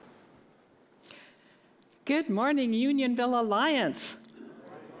Good morning, Unionville Alliance.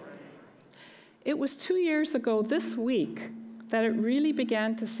 It was 2 years ago this week that it really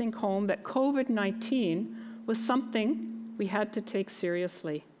began to sink home that COVID-19 was something we had to take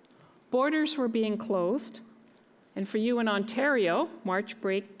seriously. Borders were being closed, and for you in Ontario, March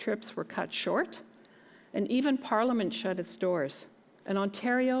break trips were cut short, and even Parliament shut its doors, and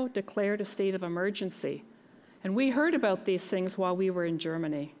Ontario declared a state of emergency. And we heard about these things while we were in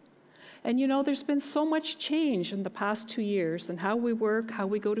Germany. And you know, there's been so much change in the past 2 years in how we work, how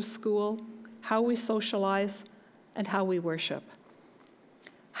we go to school, how we socialize, and how we worship.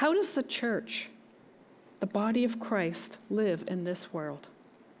 How does the church, the body of Christ, live in this world?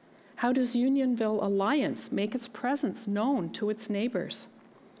 How does Unionville Alliance make its presence known to its neighbors?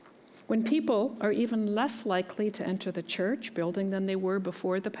 When people are even less likely to enter the church building than they were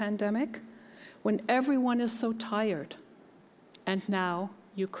before the pandemic, when everyone is so tired, and now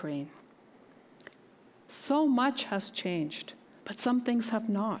Ukraine. So much has changed, but some things have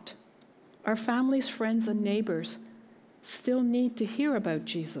not. Our families, friends, and neighbors still need to hear about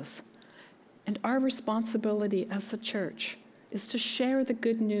Jesus. And our responsibility as the church is to share the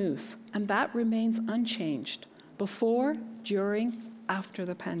good news, and that remains unchanged before, during, after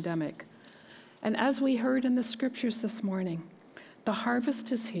the pandemic. And as we heard in the scriptures this morning, the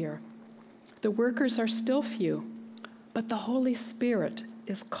harvest is here. The workers are still few, but the Holy Spirit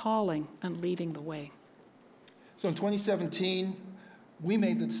is calling and leading the way. So in 2017, we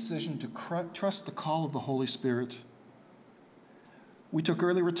made the decision to trust the call of the Holy Spirit. We took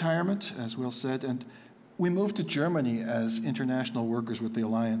early retirement, as Will said, and we moved to Germany as international workers with the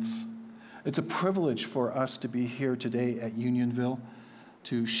Alliance. It's a privilege for us to be here today at Unionville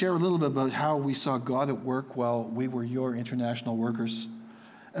to share a little bit about how we saw God at work while we were your international workers.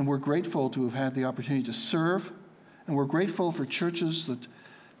 And we're grateful to have had the opportunity to serve, and we're grateful for churches that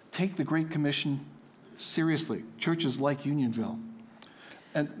take the Great Commission seriously, churches like Unionville.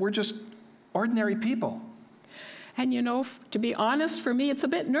 And we're just ordinary people. And you know, to be honest, for me, it's a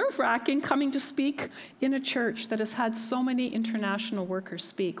bit nerve-wracking coming to speak in a church that has had so many international workers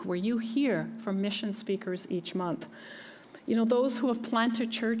speak, where you hear from mission speakers each month. You know, those who have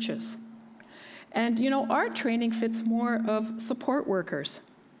planted churches. And you know, our training fits more of support workers.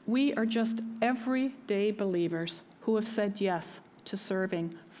 We are just everyday believers who have said yes to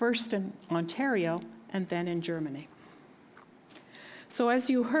serving, first in Ontario and then in Germany. So as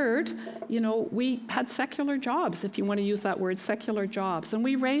you heard, you know, we had secular jobs, if you want to use that word, secular jobs. And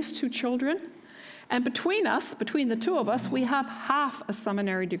we raised 2 children. And between the two of us, we have half a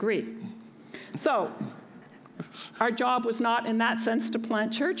seminary degree. So our job was not, in that sense, to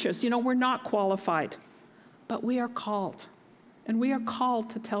plant churches. You know, we're not qualified, but we are called. And we are called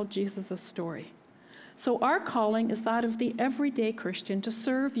to tell Jesus' story. So our calling is that of the everyday Christian to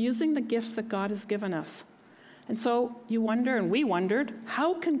serve using the gifts that God has given us. And so you wonder, and we wondered,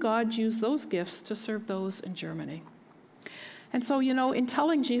 how can God use those gifts to serve those in Germany? And so, you know, in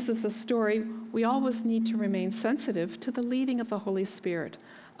telling Jesus' story, we always need to remain sensitive to the leading of the Holy Spirit,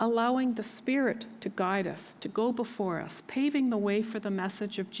 allowing the Spirit to guide us, to go before us, paving the way for the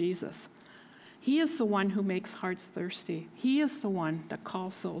message of Jesus. He is the one who makes hearts thirsty. He is the one that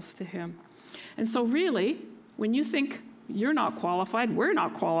calls souls to him. And so really, when you think you're not qualified, we're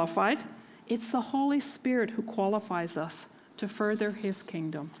not qualified, it's the Holy Spirit who qualifies us to further his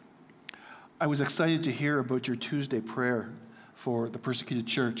kingdom. I was excited to hear about your Tuesday prayer for the persecuted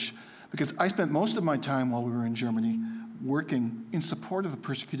church, because I spent most of my time while we were in Germany working in support of the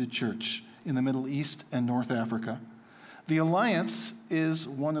persecuted church in the Middle East and North Africa. The Alliance is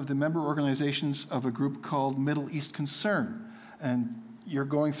one of the member organizations of a group called Middle East Concern, and you're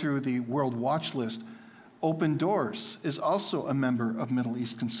going through the World Watch List. Open Doors is also a member of Middle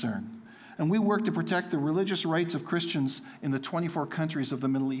East Concern. And we work to protect the religious rights of Christians in the 24 countries of the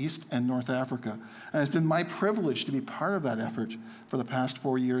Middle East and North Africa. And it's been my privilege to be part of that effort for the past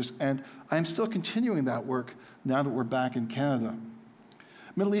 4 years, and I'm still continuing that work now that we're back in Canada.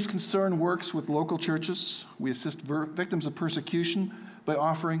 Middle East Concern works with local churches. We assist victims of persecution by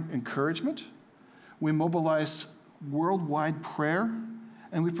offering encouragement. We mobilize worldwide prayer,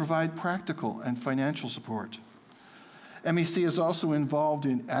 and we provide practical and financial support. MEC is also involved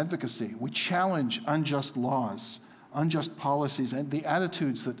in advocacy. We challenge unjust laws, unjust policies, and the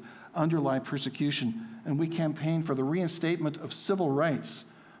attitudes that underlie persecution, and we campaign for the reinstatement of civil rights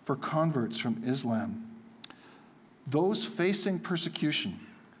for converts from Islam. Those facing persecution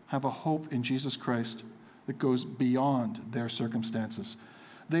have a hope in Jesus Christ that goes beyond their circumstances.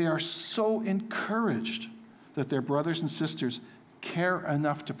 They are so encouraged that their brothers and sisters care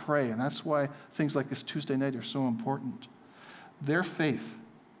enough to pray, and that's why things like this Tuesday night are so important. Their faith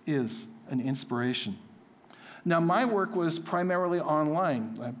is an inspiration Now, my work was primarily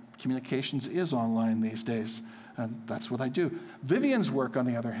online. Communications is online these days, and that's what I do. Vivian's work, on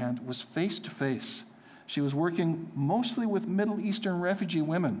the other hand, was face-to-face. She was working mostly with Middle Eastern refugee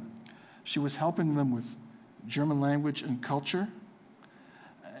women. She was helping them with German language and culture,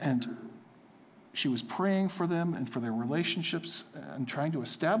 and she was praying for them and for their relationships and trying to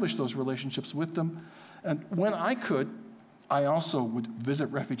establish those relationships with them. And when I could, I also would visit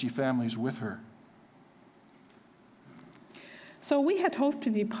refugee families with her. So we had hoped to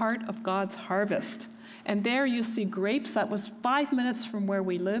be part of God's harvest. And there you see grapes. That was 5 minutes from where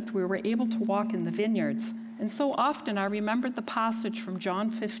we lived. We were able to walk in the vineyards. And so often I remembered the passage from John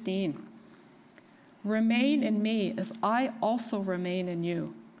 15. Remain in me as I also remain in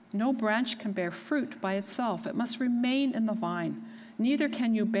you. No branch can bear fruit by itself. It must remain in the vine. Neither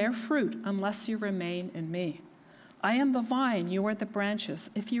can you bear fruit unless you remain in me. I am the vine, you are the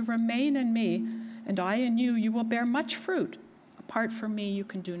branches. If you remain in me and I in you, you will bear much fruit. Apart from me, you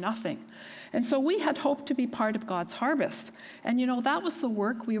can do nothing. And so we had hoped to be part of God's harvest. And that was the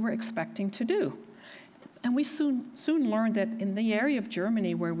work we were expecting to do. And we soon learned that in the area of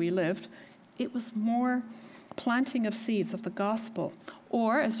Germany where we lived, it was more planting of seeds of the gospel.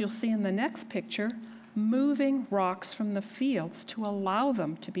 Or, as you'll see in the next picture, moving rocks from the fields to allow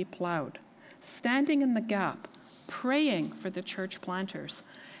them to be plowed. Standing in the gap, praying for the church planters.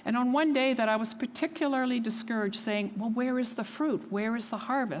 And on one day that I was particularly discouraged, saying, well, where is the fruit? Where is the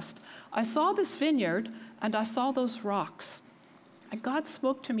harvest? I saw this vineyard and I saw those rocks. And God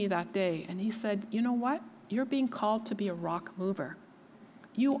spoke to me that day and he said, you know what? You're being called to be a rock mover.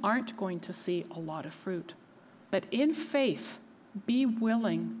 You aren't going to see a lot of fruit. But in faith, be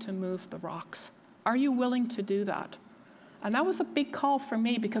willing to move the rocks. Are you willing to do that? And that was a big call for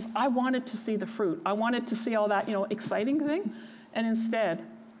me because I wanted to see the fruit. I wanted to see all that, exciting thing. And instead,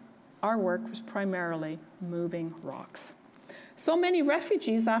 our work was primarily moving rocks. So many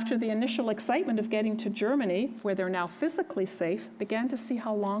refugees, after the initial excitement of getting to Germany, where they're now physically safe, began to see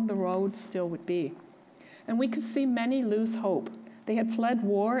how long the road still would be. And we could see many lose hope. They had fled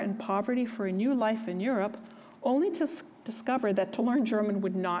war and poverty for a new life in Europe, only to discover that to learn German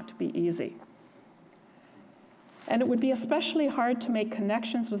would not be easy. And it would be especially hard to make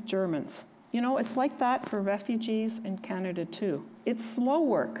connections with Germans. It's like that for refugees in Canada too. It's slow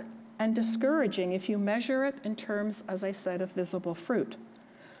work and discouraging if you measure it in terms, as I said, of visible fruit.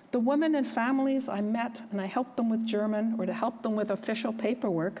 The women and families I met and I helped them with German or to help them with official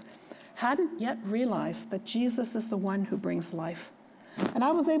paperwork hadn't yet realized that Jesus is the one who brings life. And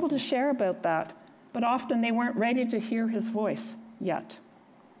I was able to share about that, but often they weren't ready to hear his voice yet.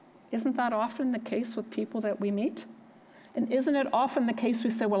 Isn't that often the case with people that we meet? And isn't it often the case we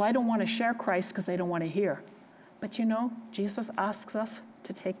say, well, I don't want to share Christ because they don't want to hear. But Jesus asks us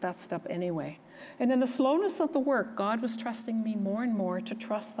to take that step anyway. And in the slowness of the work, God was trusting me more and more to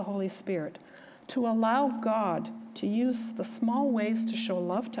trust the Holy Spirit, to allow God to use the small ways to show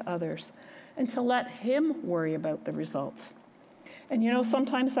love to others, and to let him worry about the results. And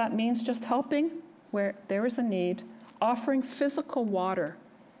sometimes that means just helping where there is a need, offering physical water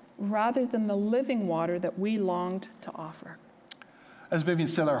rather than the living water that we longed to offer. As Vivian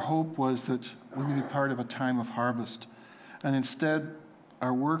said, our hope was that we would be part of a time of harvest. And instead,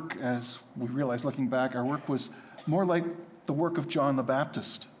 our work, as we realized looking back, our work was more like the work of John the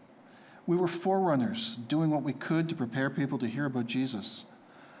Baptist. We were forerunners, doing what we could to prepare people to hear about Jesus.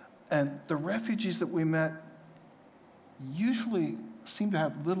 And the refugees that we met usually seemed to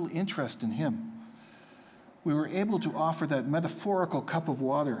have little interest in him. We were able to offer that metaphorical cup of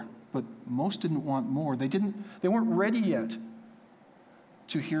water, but most didn't want more. They weren't ready yet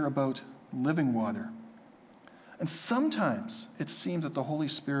to hear about living water. And sometimes it seemed that the Holy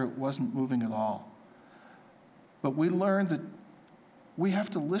Spirit wasn't moving at all. But we learned that we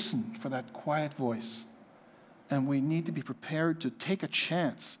have to listen for that quiet voice, and we need to be prepared to take a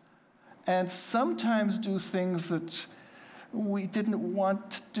chance and sometimes do things that we didn't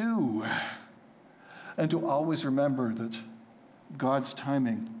want to do. And to always remember that God's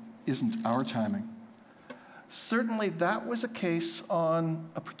timing isn't our timing. Certainly that was a case on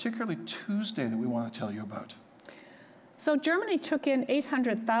a particularly Tuesday that we want to tell you about. So Germany took in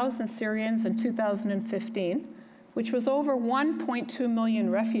 800,000 Syrians in 2015, which was over 1.2 million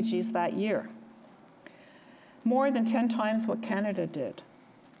refugees that year. More than 10 times what Canada did.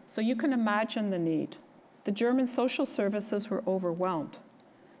 So you can imagine the need. The German social services were overwhelmed.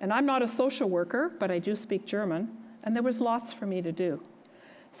 And I'm not a social worker, but I do speak German, and there was lots for me to do.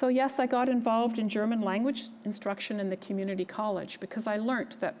 So yes, I got involved in German language instruction in the community college because I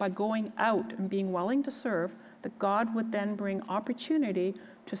learned that by going out and being willing to serve, that God would then bring opportunity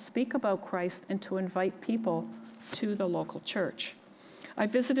to speak about Christ and to invite people to the local church. I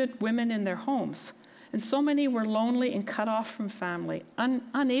visited women in their homes, and so many were lonely and cut off from family,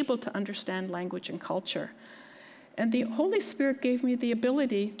 unable to understand language and culture. And the Holy Spirit gave me the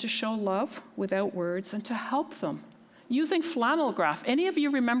ability to show love without words and to help them using flannel graph. Any of you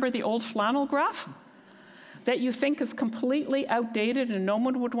remember the old flannel graph that you think is completely outdated and no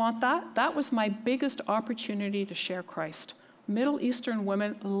one would want that? That was my biggest opportunity to share Christ. Middle Eastern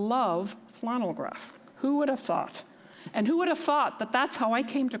women love flannel graph. Who would have thought? And who would have thought that that's how I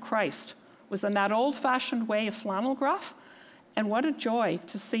came to Christ, was in that old-fashioned way of flannel graph? And what a joy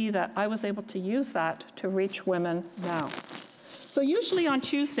to see that I was able to use that to reach women now. So usually on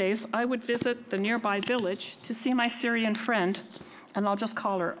Tuesdays, I would visit the nearby village to see my Syrian friend, and I'll just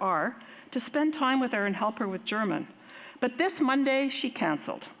call her R, to spend time with her and help her with German. But this Monday, she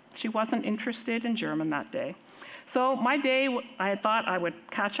canceled. She wasn't interested in German that day. So my day, I thought I would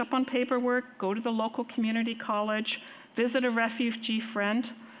catch up on paperwork, go to the local community college, visit a refugee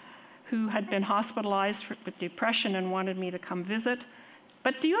friend who had been hospitalized with depression and wanted me to come visit.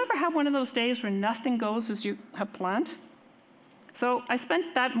 But do you ever have one of those days where nothing goes as you have planned? So I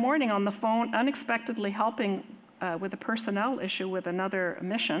spent that morning on the phone unexpectedly helping with a personnel issue with another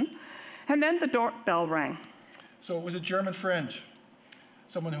mission, and then the doorbell rang. So it was a German friend,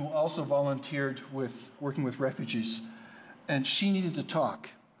 someone who also volunteered with working with refugees, and she needed to talk.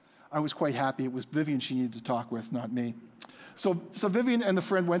 I was quite happy. It was Vivian she needed to talk with, not me. So Vivian and the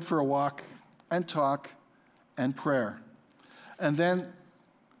friend went for a walk and talk and prayer. And then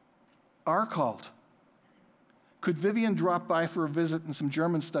R called. Could Vivian drop by for a visit and some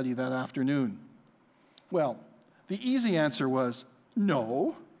German study that afternoon? Well, the easy answer was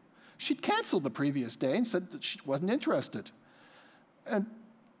no. She'd canceled the previous day and said that she wasn't interested. And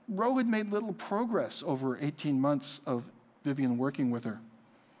Ro had made little progress over 18 months of Vivian working with her.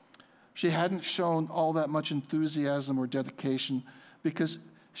 She hadn't shown all that much enthusiasm or dedication because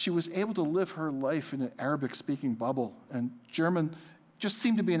she was able to live her life in an Arabic-speaking bubble, and German just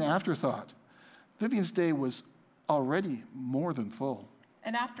seemed to be an afterthought. Vivian's day was already more than full.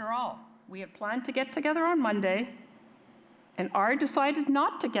 And after all, we had planned to get together on Monday, and R decided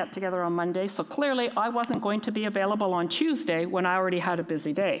not to get together on Monday, so clearly I wasn't going to be available on Tuesday when I already had a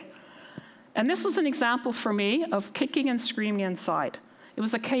busy day. And this was an example for me of kicking and screaming inside. It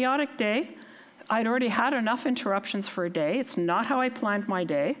was a chaotic day. I'd already had enough interruptions for a day. It's not how I planned my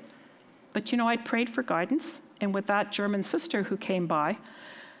day. But I'd prayed for guidance, and with that German sister who came by,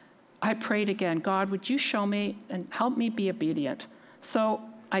 I prayed again, God, would you show me and help me be obedient? So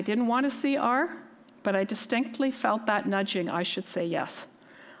I didn't want to see R, but I distinctly felt that nudging I should say yes.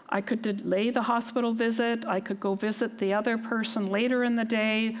 I could delay the hospital visit. I could go visit the other person later in the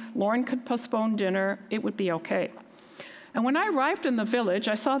day. Lauren could postpone dinner. It would be okay. And when I arrived in the village,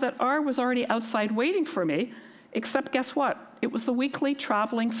 I saw that R was already outside waiting for me, except guess what? It was the weekly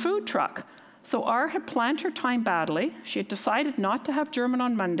traveling food truck. So R had planned her time badly. She had decided not to have German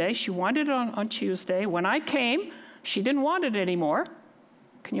on Monday. She wanted it on Tuesday. When I came, she didn't want it anymore.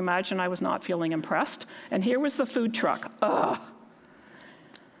 Can you imagine? I was not feeling impressed. And here was the food truck. Ugh.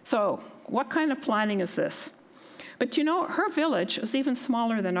 So what kind of planning is this? But her village is even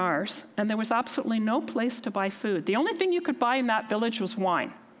smaller than ours, and there was absolutely no place to buy food. The only thing you could buy in that village was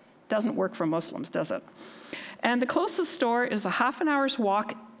wine. Doesn't work for Muslims, does it? And the closest store is a half an hour's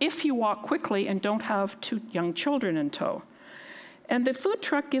walk if you walk quickly and don't have 2 young children in tow. And the food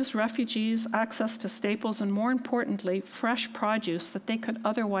truck gives refugees access to staples and, more importantly, fresh produce that they could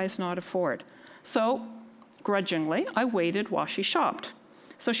otherwise not afford. So, grudgingly, I waited while she shopped.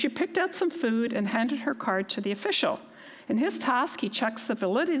 So she picked out some food and handed her card to the official. In his task, he checks the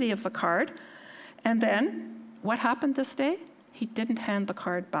validity of the card. And then, what happened this day? He didn't hand the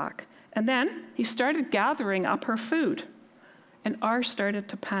card back. And then he started gathering up her food. And R started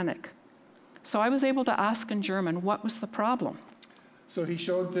to panic. So I was able to ask in German, what was the problem? So he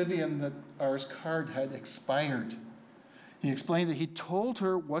showed Vivian that R's card had expired. He explained that he told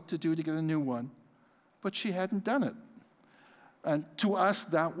her what to do to get a new one, but she hadn't done it. And to us,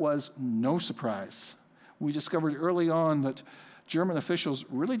 that was no surprise. We discovered early on that German officials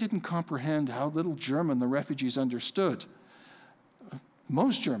really didn't comprehend how little German the refugees understood.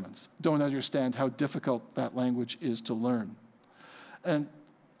 Most Germans don't understand how difficult that language is to learn. And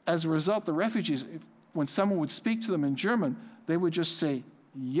as a result, the refugees, when someone would speak to them in German, they would just say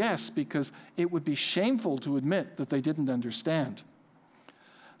yes, because it would be shameful to admit that they didn't understand.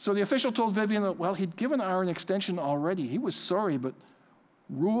 So the official told Vivian that, well, he'd given R an extension already. He was sorry, but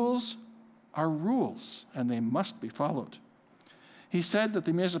rules are rules, and they must be followed. He said that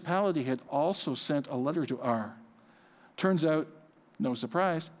the municipality had also sent a letter to R. Turns out, No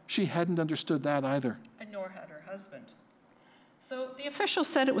surprise, she hadn't understood that either. And nor had her husband. So the official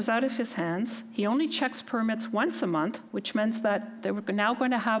said it was out of his hands. He only checks permits once a month, which meant that they were now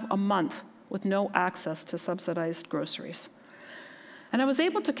going to have a month with no access to subsidized groceries. And I was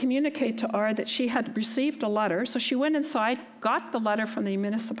able to communicate to R that she had received a letter, so she went inside, got the letter from the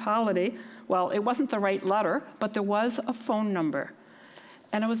municipality. Well, it wasn't the right letter, but there was a phone number.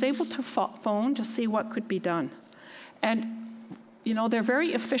 And I was able to phone to see what could be done. And, you know, they're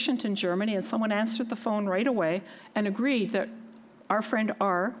very efficient in Germany, and someone answered the phone right away and agreed that our friend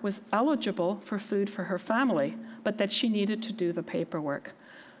R was eligible for food for her family, but that she needed to do the paperwork.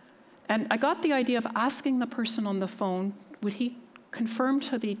 And I got the idea of asking the person on the phone, would he confirm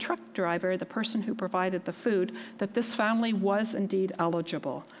to the truck driver, the person who provided the food, that this family was indeed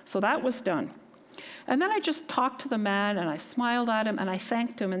eligible. So that was done. And then I just talked to the man, and I smiled at him, and I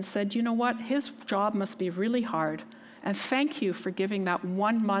thanked him and said, you know what, his job must be really hard, and thank you for giving that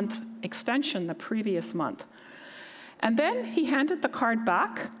 1 month extension the previous month. And then he handed the card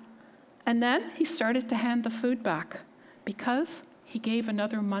back, and then he started to hand the food back because he gave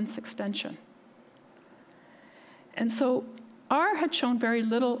another month's extension. And so R had shown very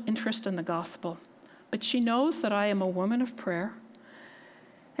little interest in the gospel, but she knows that I am a woman of prayer.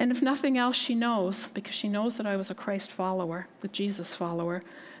 And if nothing else, she knows, because she knows that I was a Christ follower, the Jesus follower,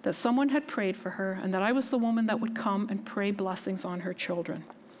 that someone had prayed for her and that I was the woman that would come and pray blessings on her children.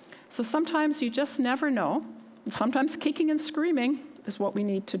 So sometimes you just never know. And sometimes kicking and screaming is what we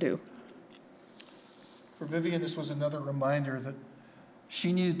need to do. For Vivian, this was another reminder that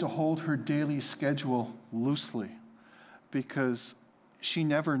she needed to hold her daily schedule loosely, because she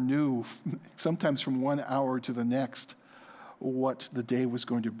never knew, sometimes from 1 hour to the next, what the day was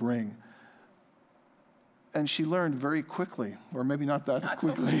going to bring. And she learned very quickly, or maybe not that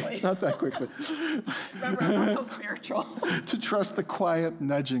quickly. Remember, I'm not so spiritual. To trust the quiet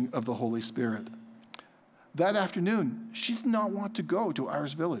nudging of the Holy Spirit. That afternoon, she did not want to go to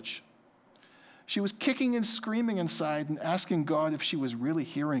Ars Village. She was kicking and screaming inside and asking God if she was really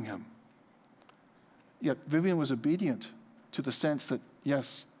hearing him. Yet Vivian was obedient to the sense that,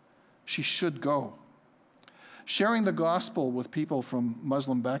 yes, she should go. Sharing the gospel with people from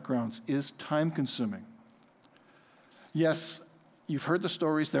Muslim backgrounds is time-consuming. Yes, you've heard the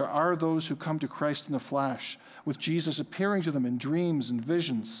stories. There are those who come to Christ in a flash, with Jesus appearing to them in dreams and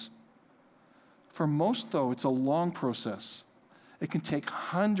visions. For most, though, it's a long process. It can take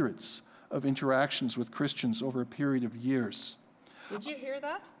hundreds of interactions with Christians over a period of years. Did you hear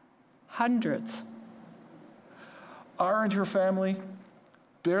that? Hundreds. R and her family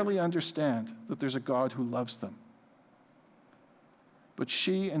barely understand that there's a God who loves them. But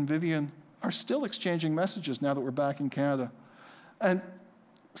she and Vivian are still exchanging messages now that we're back in Canada. And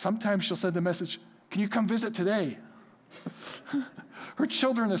sometimes she'll send a message, "Can you come visit today?" Her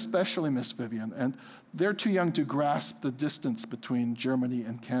children especially miss Vivian, and they're too young to grasp the distance between Germany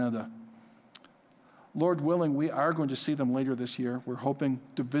and Canada. Lord willing, we are going to see them later this year. We're hoping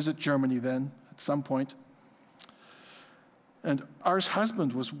to visit Germany then at some point. And our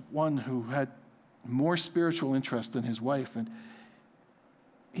husband was one who had more spiritual interest than his wife, and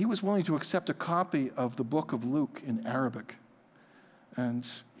he was willing to accept a copy of the book of Luke in Arabic. And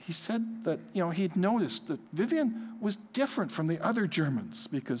he said that, he'd noticed that Vivian was different from the other Germans,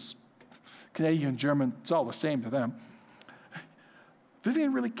 because Canadian, German, it's all the same to them.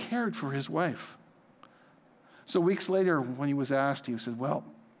 Vivian really cared for his wife. So weeks later, when he was asked, he said, well,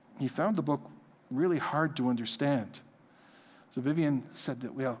 he found the book really hard to understand. So Vivian said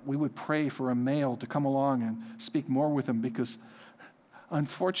that we would pray for a male to come along and speak more with him, because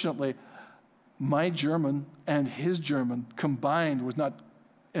unfortunately, my German and his German combined was not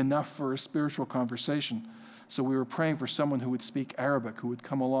enough for a spiritual conversation. So we were praying for someone who would speak Arabic, who would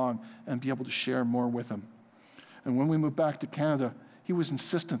come along and be able to share more with him. And when we moved back to Canada, he was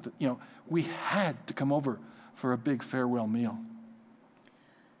insistent that, we had to come over for a big farewell meal.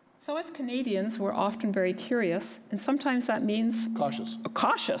 So as Canadians, we're often very curious, and sometimes that means...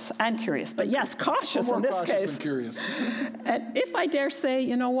 Cautious and curious, but yes, cautious in this case. More cautious than curious. And if I dare say,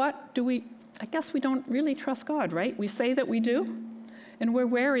 you know what, I guess we don't really trust God, right? We say that we do, and we're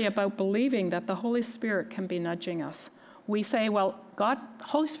wary about believing that the Holy Spirit can be nudging us. We say, well, the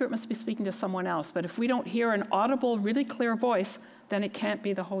Holy Spirit must be speaking to someone else, but if we don't hear an audible, really clear voice, then it can't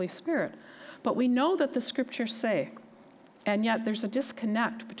be the Holy Spirit. But we know that the scriptures say, and yet there's a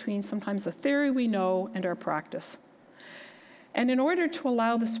disconnect between sometimes the theory we know and our practice. And in order to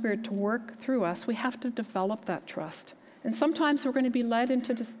allow the Spirit to work through us, we have to develop that trust. And sometimes we're going to be led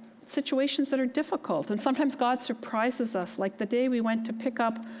into situations that are difficult. And sometimes God surprises us, like the day we went to pick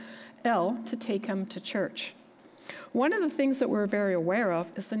up Elle to take him to church. One of the things that we're very aware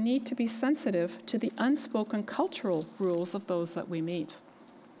of is the need to be sensitive to the unspoken cultural rules of those that we meet.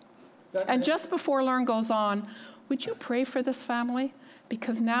 And just before Lauren goes on, would you pray for this family?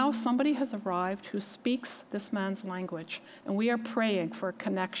 Because now somebody has arrived who speaks this man's language, and we are praying for a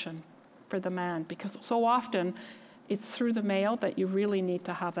connection for the man, because so often it's through the mail that you really need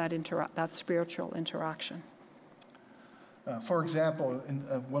to have that spiritual interaction. For example,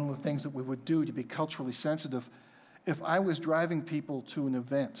 one of the things that we would do to be culturally sensitive, if I was driving people to an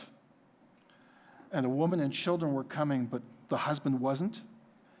event and a woman and children were coming but the husband wasn't,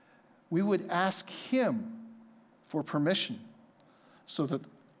 we would ask him for permission so that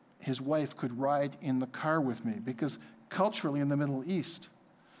his wife could ride in the car with me, because culturally in the Middle East,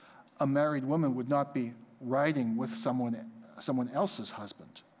 a married woman would not be riding with someone else's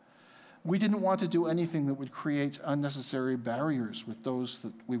husband. We didn't want to do anything that would create unnecessary barriers with those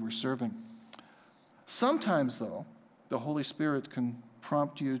that we were serving. Sometimes, though, the Holy Spirit can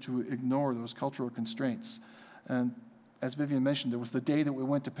prompt you to ignore those cultural constraints. And as Vivian mentioned, there was the day that we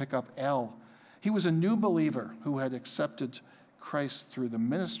went to pick up Elle. He was a new believer who had accepted Christ through the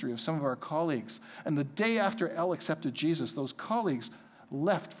ministry of some of our colleagues. And the day after Elle accepted Jesus, those colleagues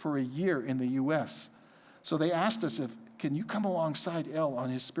left for a year in the U.S. So they asked us, can you come alongside Elle on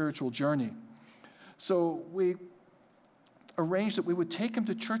his spiritual journey? So we arranged that we would take him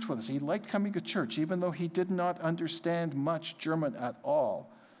to church with us. He liked coming to church, even though he did not understand much German at all.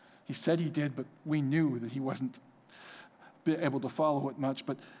 He said he did, but we knew that he wasn't able to follow it much.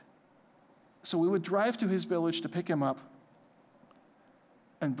 So we would drive to his village to pick him up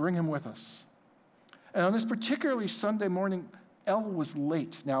and bring him with us. And on this particularly Sunday morning, Elle was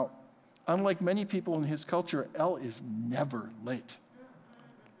late. Now, unlike many people in his culture, Elle is never late.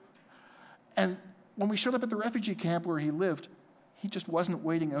 And when we showed up at the refugee camp where he lived, he just wasn't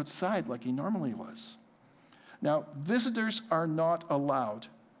waiting outside like he normally was. Now, visitors are not allowed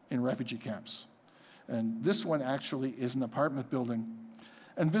in refugee camps. And this one actually is an apartment building.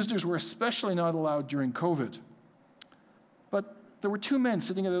 And visitors were especially not allowed during COVID. But there were two men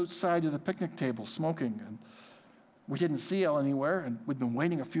sitting outside of the picnic table smoking, and we didn't see Elle anywhere, and we'd been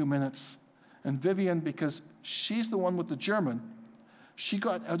waiting a few minutes. And Vivian, because she's the one with the German, she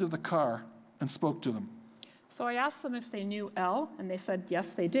got out of the car and spoke to them. So I asked them if they knew Elle, and they said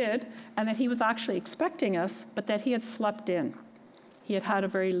yes, they did, and that he was actually expecting us, but that he had slept in. He had had a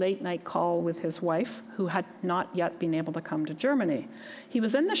very late night call with his wife, who had not yet been able to come to Germany. He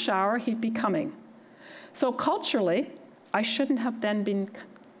was in the shower, he'd be coming. So culturally, I shouldn't have then been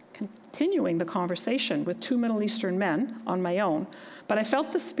continuing the conversation with two Middle Eastern men on my own, but I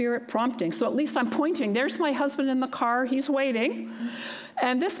felt the Spirit prompting. So at least I'm pointing, there's my husband in the car, he's waiting.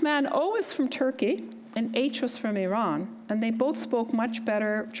 And this man, O, is from Turkey, and H was from Iran, and they both spoke much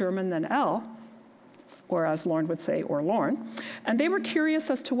better German than Elle, or as Lauren would say, or Lauren. And they were curious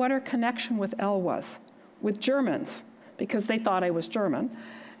as to what our connection with Elle was, with Germans, because they thought I was German.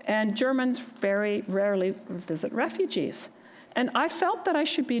 And Germans very rarely visit refugees. And I felt that I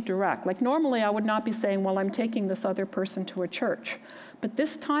should be direct. Like normally I would not be saying, well, I'm taking this other person to a church. But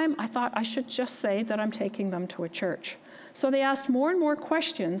this time I thought I should just say that I'm taking them to a church. So they asked more and more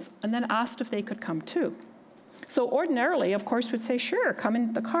questions and then asked if they could come too. So ordinarily, of course, we'd say, sure, come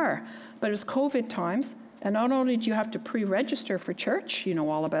in the car. But it was COVID times, and not only did you have to pre-register for church, you know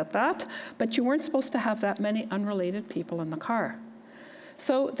all about that, but you weren't supposed to have that many unrelated people in the car.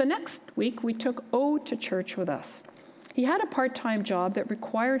 So the next week, we took O to church with us. He had a part-time job that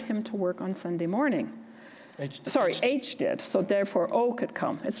required him to work on Sunday morning. H did, so therefore O could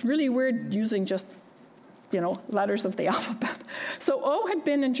come. It's really weird using just, letters of the alphabet. So O had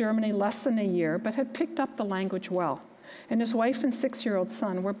been in Germany less than a year, but had picked up the language well. And his wife and 6-year-old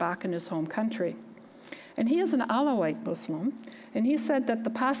son were back in his home country. And he is an Alawite Muslim, and he said that the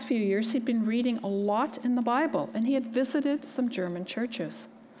past few years he'd been reading a lot in the Bible, and he had visited some German churches.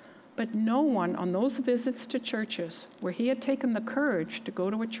 But no one on those visits to churches where he had taken the courage to go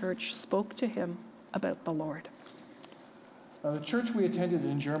to a church spoke to him about the Lord. The church we attended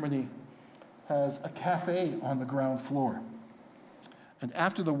in Germany has a cafe on the ground floor. And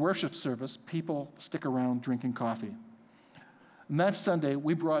after the worship service, people stick around drinking coffee. And that Sunday,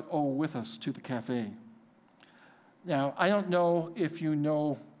 we brought O with us to the cafe. Now, I don't know if you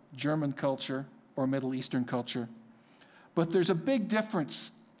know German culture or Middle Eastern culture, but there's a big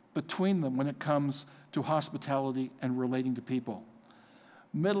difference between them when it comes to hospitality and relating to people.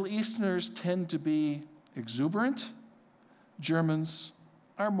 Middle Easterners tend to be exuberant. Germans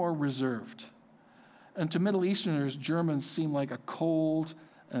are more reserved. And to Middle Easterners, Germans seem like a cold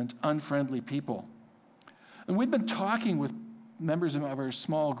and unfriendly people. And we've been talking with members of our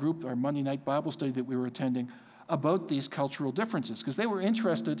small group, our Monday night Bible study that we were attending, about these cultural differences, because they were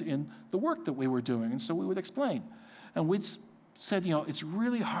interested in the work that we were doing, and so we would explain. And we said, it's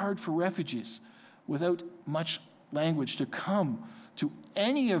really hard for refugees without much language to come to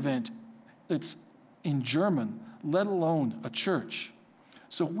any event that's in German, let alone a church.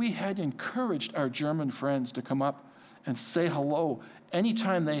 So we had encouraged our German friends to come up and say hello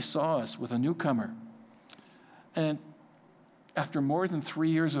anytime they saw us with a newcomer. And after more than 3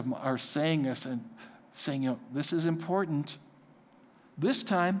 years of our saying this and saying, this is important, this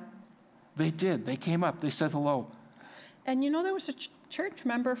time they did. They came up, they said hello. And there was a church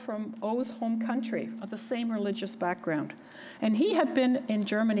member from O's home country of the same religious background. And he had been in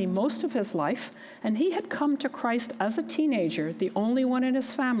Germany most of his life, and he had come to Christ as a teenager, the only one in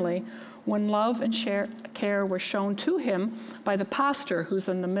his family, when love and care were shown to him by the pastor who's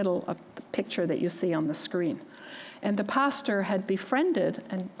in the middle of the picture that you see on the screen. And the pastor had befriended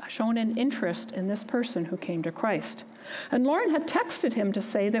and shown an interest in this person who came to Christ. And Lauren had texted him to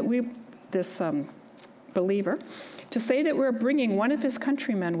say that believer, to say that we're bringing one of his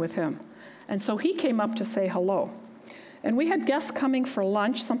countrymen with him. And so he came up to say hello. And we had guests coming for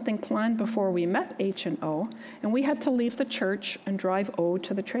lunch, something planned before we met H and O, and we had to leave the church and drive O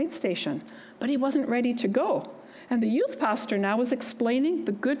to the train station. But he wasn't ready to go. And the youth pastor now was explaining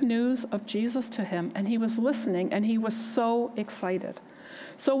the good news of Jesus to him, and he was listening, and he was so excited.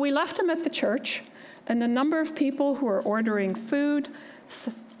 So we left him at the church, and a number of people who were ordering food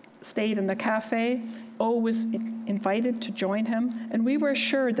stayed in the cafe. O was invited to join him, and we were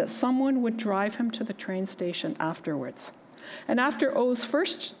assured that someone would drive him to the train station afterwards. And after O's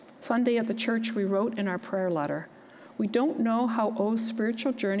first Sunday at the church, we wrote in our prayer letter, "We don't know how O's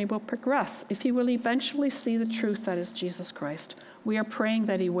spiritual journey will progress, if he will eventually see the truth that is Jesus Christ. We are praying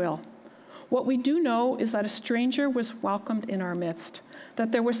that he will. What we do know is that a stranger was welcomed in our midst,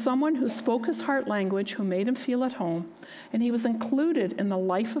 that there was someone who spoke his heart language, who made him feel at home, and he was included in the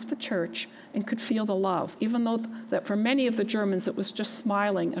life of the church and could feel the love, even though that for many of the Germans it was just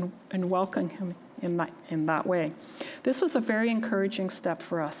smiling and welcoming him in that way. This was a very encouraging step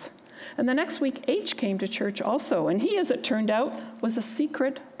for us. And the next week, H came to church also, and he, as it turned out, was a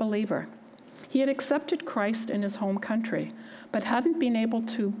secret believer. He had accepted Christ in his home country, but hadn't been able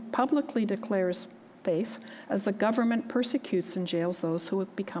to publicly declare his faith, as the government persecutes and jails those who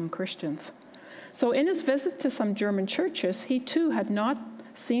have become Christians. So in his visit to some German churches, he too had not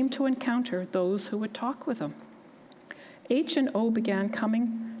seemed to encounter those who would talk with him. H and O began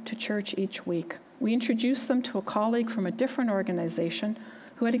coming to church each week. We introduced them to a colleague from a different organization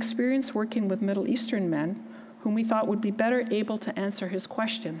who had experience working with Middle Eastern men, whom we thought would be better able to answer his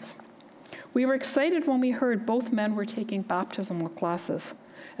questions. We were excited when we heard both men were taking baptismal classes,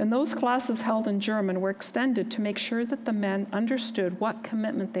 and those classes held in German were extended to make sure that the men understood what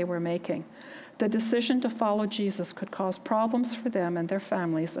commitment they were making. The decision to follow Jesus could cause problems for them and their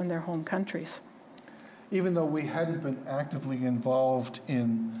families in their home countries. Even though we hadn't been actively involved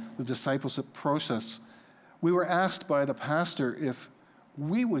in the discipleship process, we were asked by the pastor if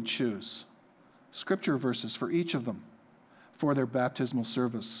we would choose scripture verses for each of them for their baptismal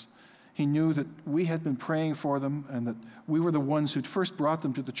service. He knew that we had been praying for them and that we were the ones who'd first brought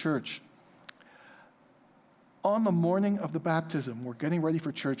them to the church. On the morning of the baptism, we're getting ready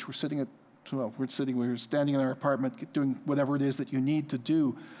for church. We're standing in our apartment doing whatever it is that you need to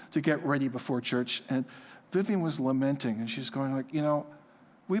do to get ready before church. And Vivian was lamenting, and she's going like,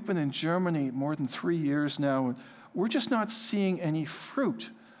 we've been in Germany more than 3 years now, and we're just not seeing any fruit.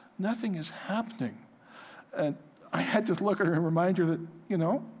 Nothing is happening. And I had to look at her and remind her that,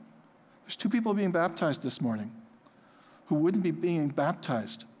 there's 2 people being baptized this morning who wouldn't be being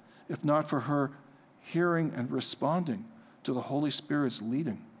baptized if not for her hearing and responding to the Holy Spirit's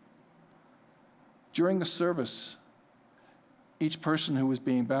leading. During the service, each person who was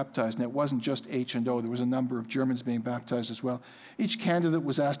being baptized, and it wasn't just H and O, there was a number of Germans being baptized as well, each candidate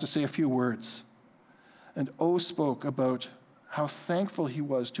was asked to say a few words. And O spoke about how thankful he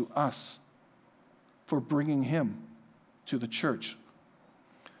was to us for bringing him to the church.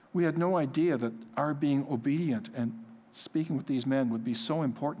 We had no idea that our being obedient and speaking with these men would be so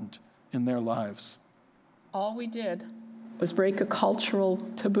important in their lives. All we did was break a cultural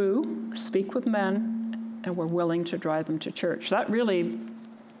taboo, speak with men, and were willing to drive them to church. That really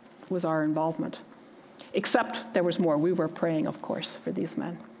was our involvement. Except there was more. We were praying, of course, for these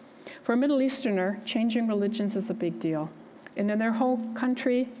men. For a Middle Easterner, changing religions is a big deal. And in their whole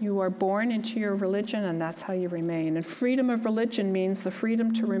country, you are born into your religion, and that's how you remain. And freedom of religion means the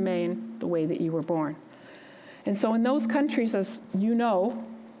freedom to remain the way that you were born. And so in those countries, as you know,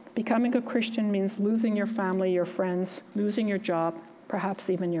 becoming a Christian means losing your family, your friends, losing your job, perhaps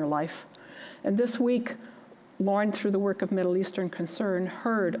even your life. And this week, Lauren, through the work of Middle Eastern Concern,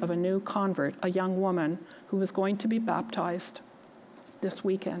 heard of a new convert, a young woman who was going to be baptized this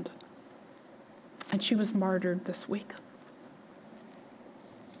weekend. And she was martyred this week.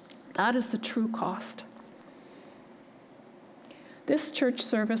 That is the true cost. This church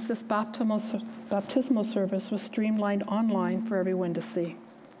service, this baptismal service, was streamlined online for everyone to see.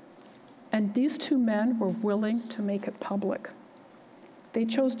 And these two men were willing to make it public. They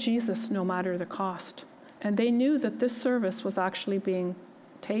chose Jesus no matter the cost. And they knew that this service was actually being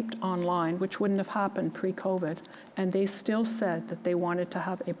taped online, which wouldn't have happened pre-COVID. And they still said that they wanted to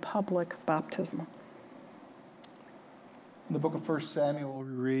have a public baptism. In the book of 1 Samuel,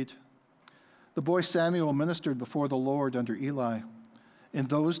 we read, "The boy Samuel ministered before the Lord under Eli. In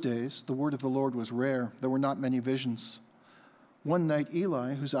those days, the word of the Lord was rare. There were not many visions. One night,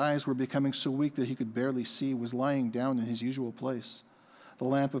 Eli, whose eyes were becoming so weak that he could barely see, was lying down in his usual place. The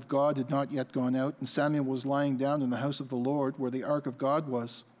lamp of God had not yet gone out, and Samuel was lying down in the house of the Lord, where the ark of God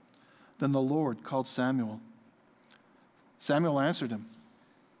was. Then the Lord called Samuel. Samuel answered him,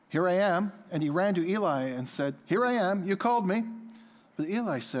 'Here I am.' And he ran to Eli and said, 'Here I am, you called me.' But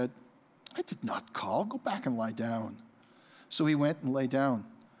Eli said, 'I did not call. Go back and lie down.' So he went and lay down.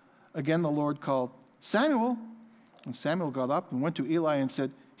 Again the Lord called, 'Samuel.' And Samuel got up and went to Eli and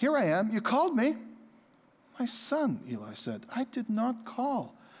said, 'Here I am, you called me.' 'My son,' Eli said, 'I did not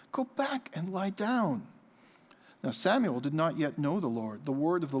call. Go back and lie down.' Now Samuel did not yet know the Lord. The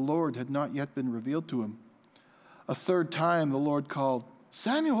word of the Lord had not yet been revealed to him. A third time the Lord called,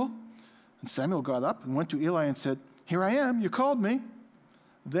 'Samuel.' And Samuel got up and went to Eli and said, 'Here I am, you called me.'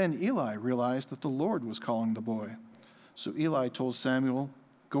 Then Eli realized that the Lord was calling the boy. So Eli told Samuel,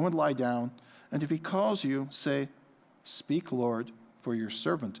 'Go and lie down, and if he calls you, say, "Speak, Lord, for your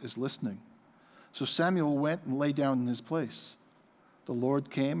servant is listening." So Samuel went and lay down in his place. The Lord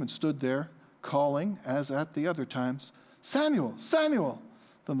came and stood there, calling, as at the other times, "Samuel, Samuel."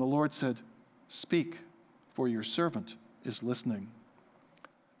 Then the Lord said, "Speak, for your servant is listening."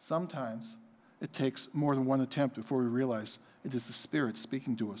 Sometimes it takes more than one attempt before we realize it is the Spirit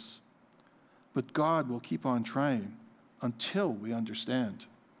speaking to us. But God will keep on trying until we understand.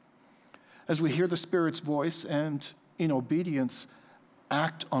 As we hear the Spirit's voice and, in obedience,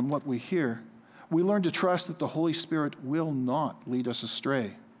 act on what we hear, we learn to trust that the Holy Spirit will not lead us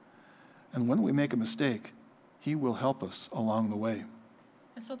astray. And when we make a mistake, He will help us along the way.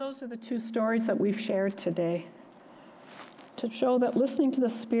 And so those are the two stories that we've shared today, to show that listening to the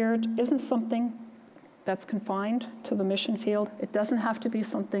Spirit isn't something that's confined to the mission field. It doesn't have to be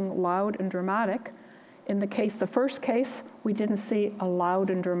something loud and dramatic. In the first case, we didn't see a loud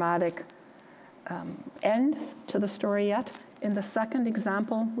and dramatic end to the story yet. In the second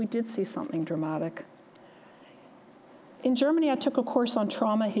example, we did see something dramatic. In Germany, I took a course on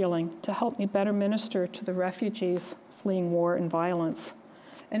trauma healing to help me better minister to the refugees fleeing war and violence.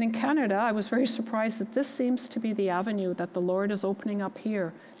 And in Canada, I was very surprised that this seems to be the avenue that the Lord is opening up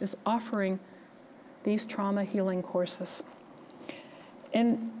here, is offering these trauma healing courses.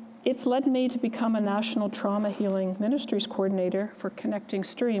 And it's led me to become a national trauma healing ministries coordinator for Connecting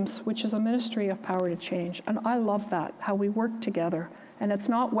Streams, which is a ministry of power to change. And I love that, how we work together. And it's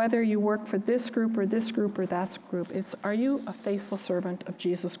not whether you work for this group or that group. It's, are you a faithful servant of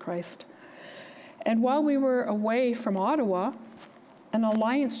Jesus Christ? And while we were away from Ottawa, an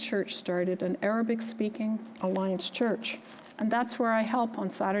Alliance Church started, an Arabic-speaking Alliance Church. And that's where I help on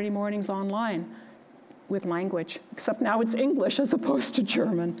Saturday mornings online with language, except now it's English as opposed to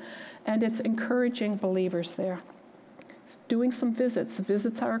German. And it's encouraging believers there. It's doing some visits. The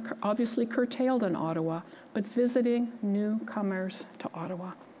visits are obviously curtailed in Ottawa, but visiting newcomers to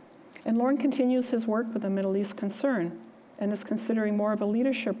Ottawa. And Lauren continues his work with the Middle East Concern and is considering more of a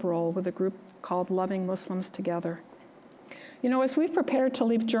leadership role with a group called Loving Muslims Together. You know, as we've prepared to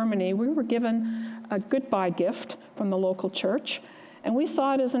leave Germany, we were given a goodbye gift from the local church, and we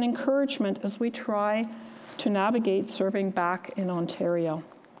saw it as an encouragement as we try to navigate serving back in Ontario.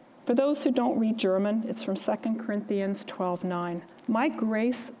 For those who don't read German, it's from 2 Corinthians 12:9. "My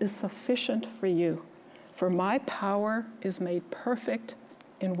grace is sufficient for you, for my power is made perfect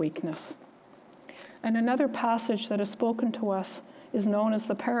in weakness." And another passage that is spoken to us is known as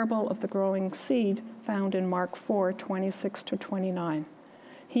the parable of the growing seed, found in Mark 4:26-29.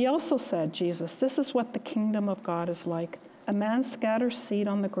 He also said, Jesus, "This is what the kingdom of God is like. A man scatters seed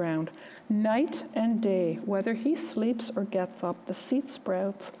on the ground. Night and day, whether he sleeps or gets up, the seed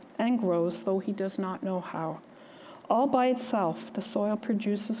sprouts and grows, though he does not know how. All by itself, the soil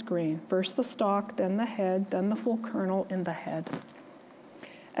produces grain, first the stalk, then the head, then the full kernel in the head.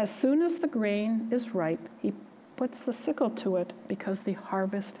 As soon as the grain is ripe, he puts the sickle to it because the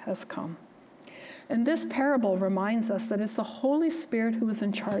harvest has come." And this parable reminds us that it's the Holy Spirit who is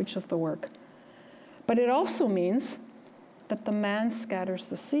in charge of the work. But it also means that the man scatters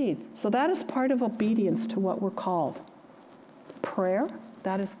the seed. So that is part of obedience to what we're called. Prayer,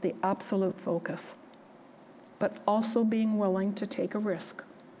 that is the absolute focus. But also being willing to take a risk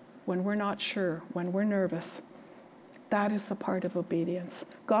when we're not sure, when we're nervous. That is the part of obedience.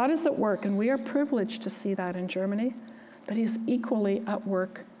 God is at work, and we are privileged to see that in Germany, but he's equally at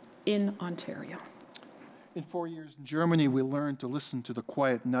work in Ontario. In 4 years in Germany, we learned to listen to the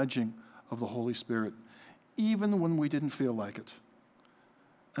quiet nudging of the Holy Spirit, even when we didn't feel like it.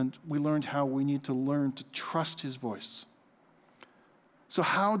 And we learned how we need to learn to trust his voice. So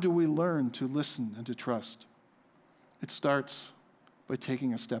how do we learn to listen and to trust? It starts by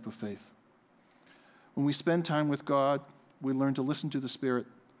taking a step of faith. When we spend time with God, we learn to listen to the Spirit,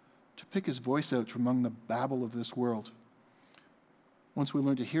 to pick his voice out from among the babble of this world. Once we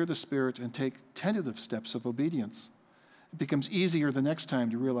learn to hear the Spirit and take tentative steps of obedience, it becomes easier the next time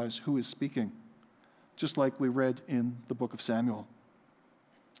to realize who is speaking, just like we read in the book of Samuel.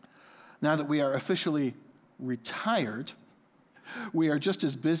 Now that we are officially retired, we are just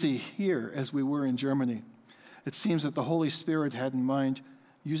as busy here as we were in Germany. It seems that the Holy Spirit had in mind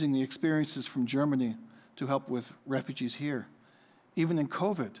using the experiences from Germany to help with refugees here. Even in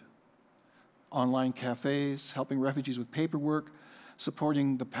COVID, online cafes, helping refugees with paperwork,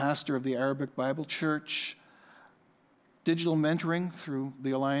 supporting the pastor of the Arabic Bible Church, digital mentoring through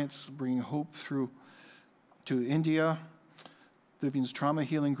the Alliance, bringing hope through to India, Vivian's trauma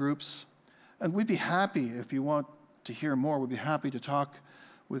healing groups. And we'd be happy, if you want to hear more, we'd be happy to talk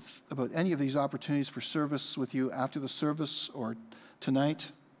about any of these opportunities for service with you after the service or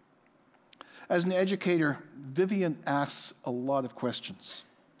tonight. As an educator, Vivian asks a lot of questions.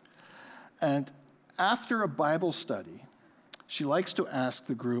 And after a Bible study, she likes to ask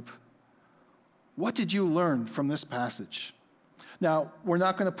the group, "What did you learn from this passage?" Now, we're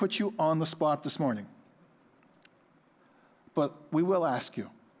not going to put you on the spot this morning, but we will ask you,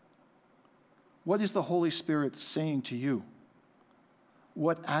 what is the Holy Spirit saying to you?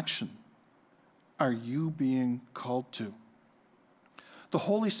 What action are you being called to? The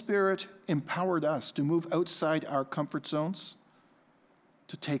Holy Spirit empowered us to move outside our comfort zones,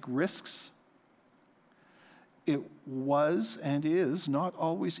 to take risks. It was and is not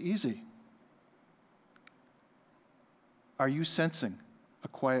always easy. Are you sensing a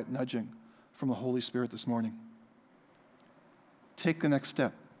quiet nudging from the Holy Spirit this morning? Take the next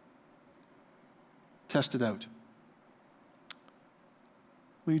step. Test it out.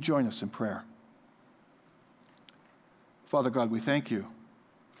 Will you join us in prayer? Father God, we thank you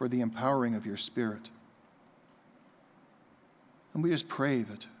for the empowering of your Spirit. And we just pray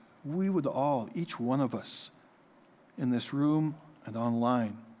that we would all, each one of us, in this room and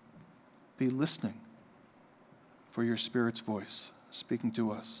online, be listening for your Spirit's voice speaking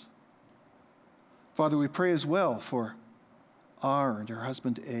to us. Father, we pray as well for R and her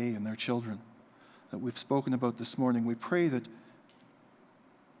husband A and their children that we've spoken about this morning. We pray that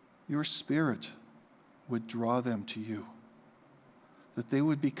your Spirit would draw them to you, that they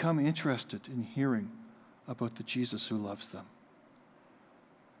would become interested in hearing about the Jesus who loves them.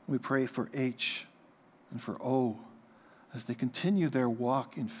 We pray for H and for O as they continue their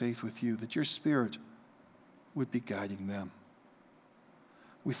walk in faith with you, that your Spirit would be guiding them.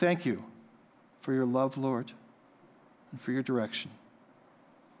 We thank you for your love, Lord, and for your direction,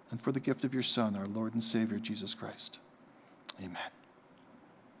 and for the gift of your Son, our Lord and Savior, Jesus Christ. Amen.